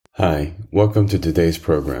Hi, welcome to today's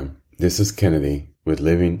program. This is Kennedy with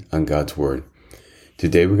Living on God's Word.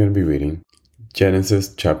 Today we're going to be reading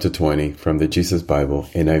Genesis chapter 20 from the Jesus Bible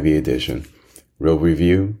NIV edition. We'll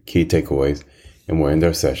review key takeaways and we'll end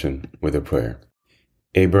our session with a prayer.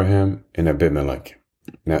 Abraham and Abimelech.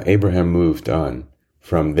 Now Abraham moved on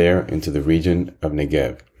from there into the region of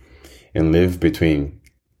Negev and lived between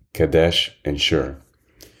Kadesh and Shur.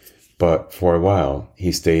 But for a while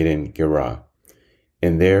he stayed in Gerar.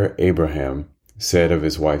 And there Abraham said of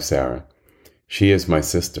his wife Sarah, "She is my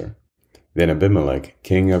sister." Then Abimelech,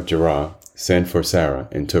 king of Gerar, sent for Sarah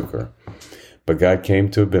and took her. But God came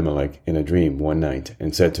to Abimelech in a dream one night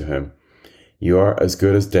and said to him, "You are as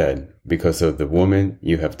good as dead because of the woman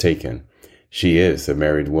you have taken. She is a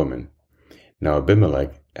married woman." Now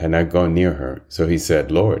Abimelech had not gone near her, so he said,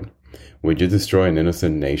 "Lord, would you destroy an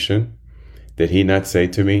innocent nation? Did he not say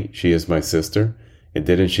to me, 'She is my sister'? And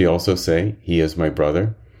didn't she also say, 'He is my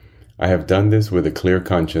brother'? I have done this with a clear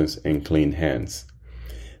conscience and clean hands."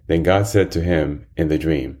 Then God said to him in the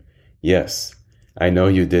dream, "Yes, I know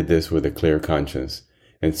you did this with a clear conscience,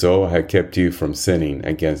 and so I have kept you from sinning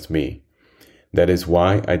against me. That is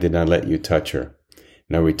why I did not let you touch her.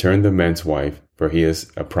 Now return the man's wife, for he is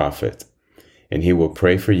a prophet, and he will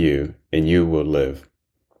pray for you, and you will live.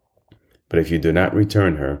 But if you do not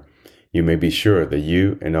return her, you may be sure that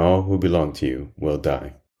you and all who belong to you will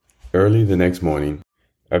die." Early the next morning,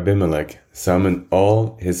 Abimelech summoned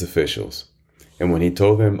all his officials, and when he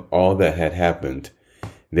told them all that had happened,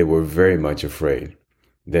 they were very much afraid.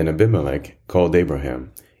 Then Abimelech called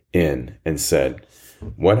Abraham in and said,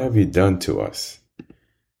 "What have you done to us?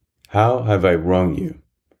 How have I wronged you,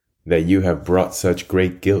 that you have brought such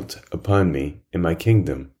great guilt upon me and my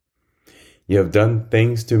kingdom? You have done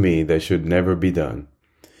things to me that should never be done."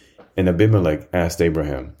 And Abimelech asked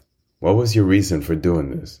Abraham, "What was your reason for doing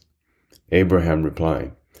this?" Abraham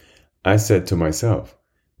replied, "I said to myself,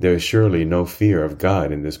 there is surely no fear of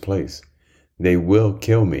God in this place. They will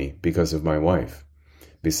kill me because of my wife.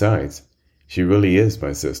 Besides, she really is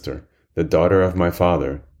my sister, the daughter of my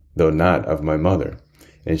father, though not of my mother,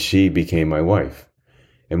 and she became my wife.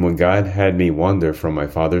 And when God had me wander from my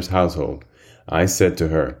father's household, I said to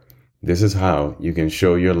her, 'This is how you can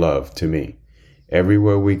show your love to me.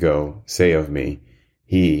 Everywhere we go, say of me,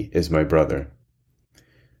 he is my brother.'"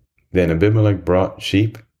 Then Abimelech brought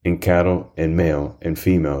sheep and cattle and male and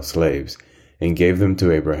female slaves and gave them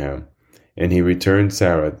to Abraham, and he returned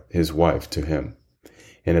Sarah his wife to him.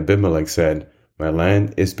 And Abimelech said, "My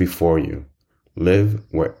land is before you. Live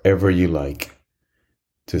wherever you like."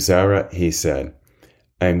 To Sarah he said,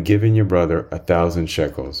 "I am giving your brother 1,000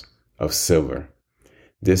 shekels of silver.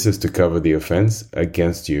 This is to cover the offense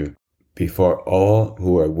against you before all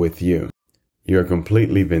who are with you. You are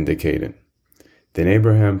completely vindicated." Then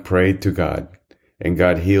Abraham prayed to God, and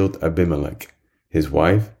God healed Abimelech, his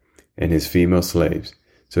wife, and his female slaves,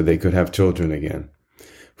 so they could have children again.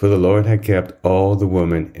 For the Lord had kept all the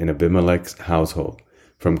women in Abimelech's household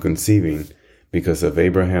from conceiving because of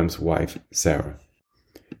Abraham's wife Sarah.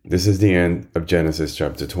 This is the end of Genesis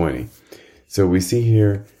chapter 20. So we see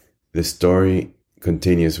here the story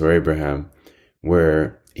continues for Abraham,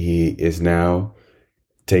 where he is now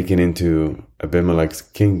taken into Abimelech's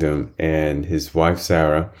kingdom and his wife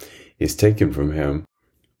Sarah is taken from him.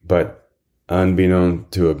 But unbeknown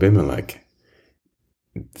to Abimelech,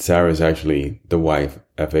 Sarah is actually the wife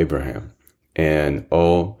of Abraham. And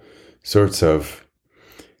all sorts of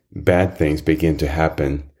bad things begin to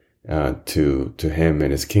happen to him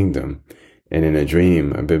and his kingdom. And in a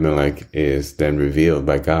dream, Abimelech is then revealed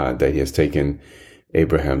by God that he has taken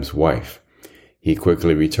Abraham's wife. He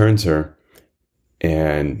quickly returns her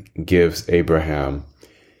and gives Abraham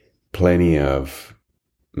plenty of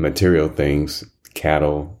material things,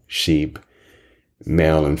 cattle, sheep,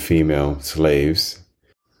 male and female slaves,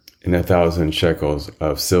 and 1,000 shekels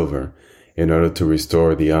of silver in order to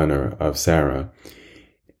restore the honor of Sarah.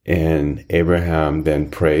 And Abraham then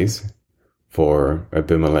prays for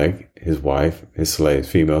Abimelech, his wife, his slaves,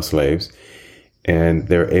 female slaves, and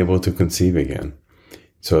they're able to conceive again.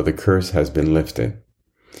 So the curse has been lifted.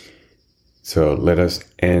 So let us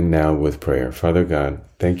end now with prayer. Father God,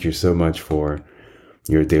 thank you so much for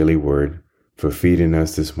your daily word, for feeding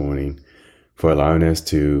us this morning, for allowing us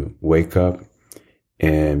to wake up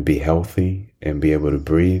and be healthy and be able to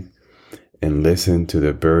breathe and listen to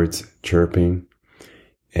the birds chirping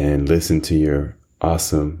and listen to your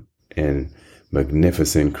awesome and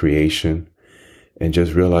magnificent creation and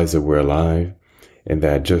just realize that we're alive and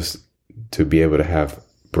that just to be able to have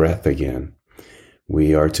breath again,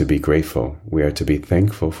 we are to be grateful. We are to be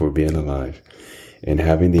thankful for being alive and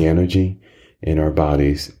having the energy in our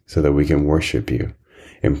bodies so that we can worship you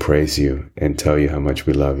and praise you and tell you how much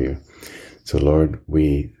we love you. So Lord,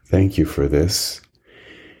 we thank you for this,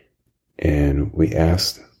 and we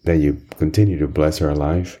ask that you continue to bless our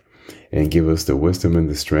life and give us the wisdom and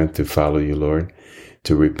the strength to follow you, Lord,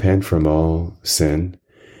 to repent from all sin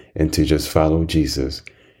and to just follow Jesus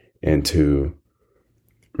and to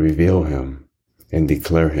reveal him and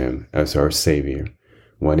declare him as our Savior,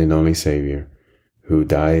 one and only Savior, who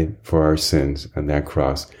died for our sins on that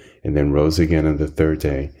cross and then rose again on the third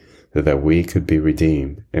day so that we could be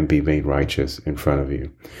redeemed and be made righteous in front of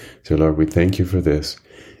you. So Lord, we thank you for this,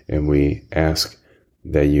 and we ask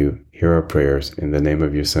that you hear our prayers in the name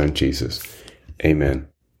of your Son, Jesus. Amen.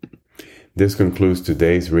 This concludes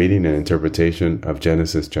today's reading and interpretation of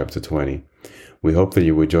Genesis chapter 20. We hope that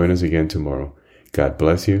you will join us again tomorrow. God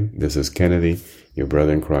bless you. This is Kennedy, your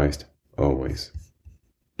brother in Christ, always.